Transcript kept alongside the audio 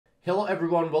Hello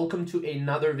everyone, welcome to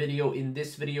another video. In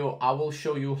this video, I will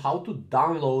show you how to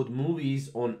download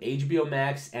movies on HBO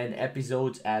Max and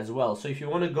episodes as well. So if you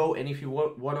want to go and if you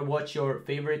want to watch your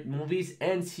favorite movies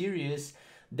and series,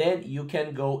 then you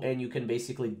can go and you can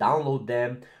basically download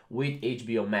them with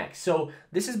HBO Max. So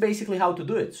this is basically how to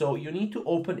do it. So you need to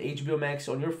open HBO Max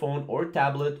on your phone or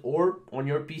tablet or on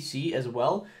your PC as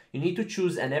well. You need to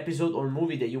choose an episode or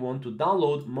movie that you want to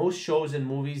download. Most shows and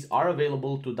movies are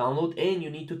available to download, and you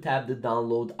need to tap the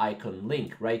download icon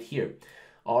link right here,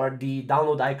 or the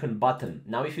download icon button.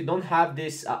 Now if you don't have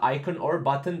this icon or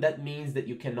button, that means that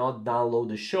you cannot download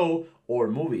the show or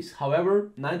movies.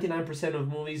 However, 99% of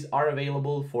movies are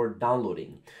available for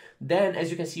downloading. Then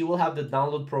as you can see, we'll have the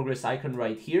download progress icon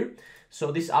right here. So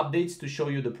this updates to show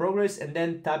you the progress, and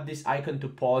then tap this icon to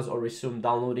pause or resume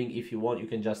downloading. If you want, you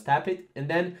can just tap it, and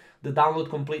then the download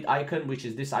complete icon, which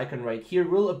is this icon right here,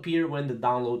 will appear when the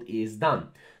download is done.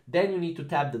 Then you need to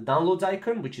tap the downloads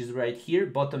icon, which is right here,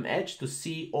 bottom edge, to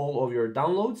see all of your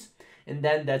downloads. And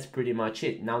then that's pretty much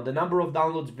it. Now the number of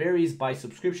downloads varies by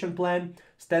subscription plan.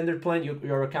 Standard plan,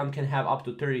 your account can have up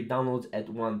to 30 downloads at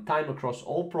one time across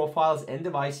all profiles and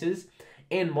devices.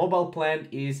 And mobile plan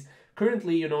is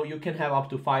currently, you can have up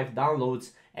to 5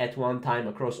 downloads at one time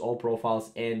across all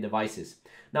profiles and devices.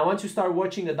 Now once you start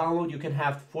watching a download, you can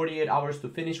have 48 hours to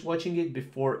finish watching it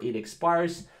before it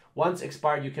expires. Once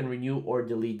expired, you can renew or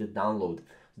delete the download.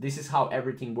 This is how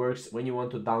everything works when you want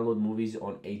to download movies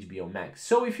on HBO Max.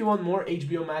 So if you want more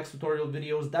HBO Max tutorial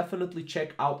videos, definitely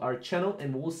check out our channel,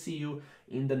 and we'll see you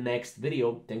in the next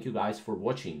video. Thank you guys for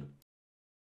watching.